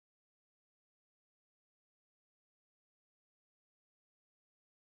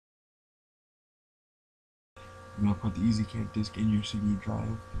you're gonna put the EasyCap disc in your CD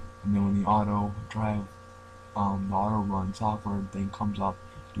drive, and then when the auto run software thing comes up,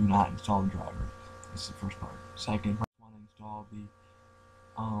 do not install the driver. This is the first part. Second part, you want to install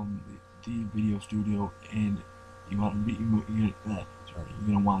the video studio, and you're gonna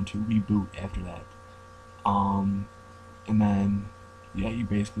want to reboot after that. And then yeah, you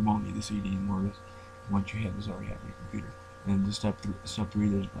basically won't need the CD anymore once you have this already on your computer. And the step three,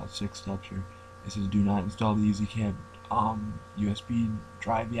 there's about 6 steps here. It says do not install the EasyCap USB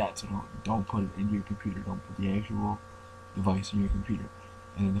drive yet, so don't put it into your computer. Don't put the actual device in your computer.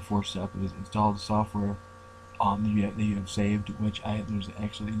 And then the 4th step is install the software that you have saved, which there's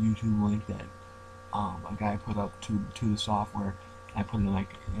actually a YouTube link that a guy put up to the software. I put it in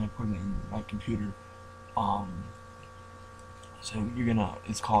my computer. So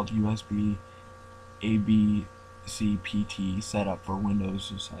it's called USB ABCPT setup for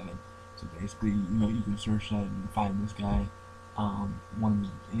Windows 7. So basically, you can search that and find this guy.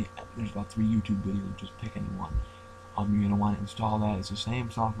 There's about 3 YouTube videos. Just pick any one. You're gonna want to install that. It's the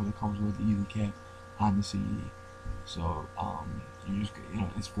same software that comes with the EasyCap on the CD. So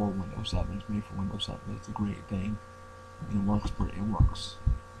it's for Windows 7. It's made for Windows 7. It's a great thing. It works. It works.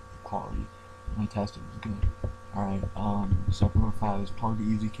 The quality. My testing is good. Alright, step number 5 is plug the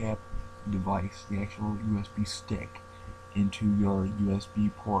EasyCap device, the actual USB stick, into your USB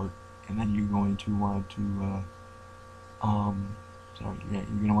port, and then you're going to want to, you're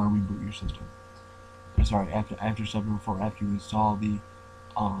going to want to reboot your system. After step number 4, after you install the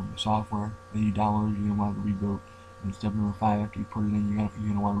software that you downloaded, you're going to want to reboot. And step number 5, after you put it in, you're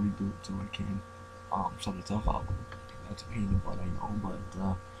going to want to reboot so it can set itself up. That's a pain in the butt, I know, but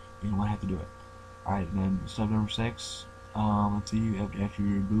you're going to want to have to do it. Alright, and then step number 6, let's see, after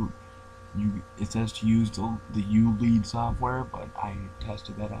you reboot, it says to use the ULEAD software, but I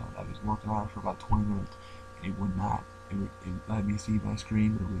tested that out. I was working on it for about 20 minutes, and it would not, it let me see my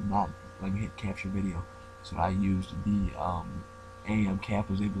screen, but it would not let me hit capture video. So I used the AMCAP,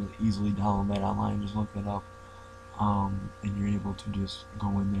 was able to easily download that online, just look that up, and you're able to just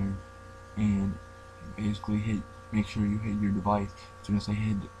go in there and basically make sure you hit your device. It's going to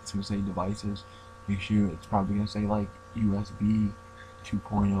say devices. Make sure it's probably going to say like USB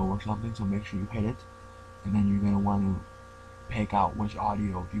 2.0 or something, so make sure you hit it, and then you're going to want to pick out which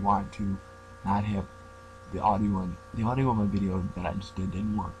audio. If you want to not have the audio on my video that I just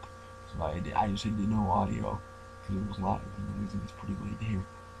didn't work, so I just did no audio because it was live, and it's pretty late here.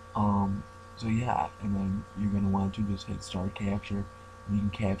 So yeah, and then you're going to want to just hit start capture, and you can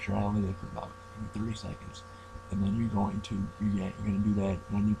capture out of it for about 30 seconds, and then you're going to do that, and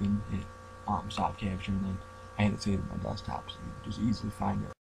then you can hit stop capture, and then I had it saved on my desktop, so you can just easily find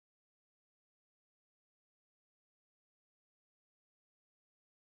it.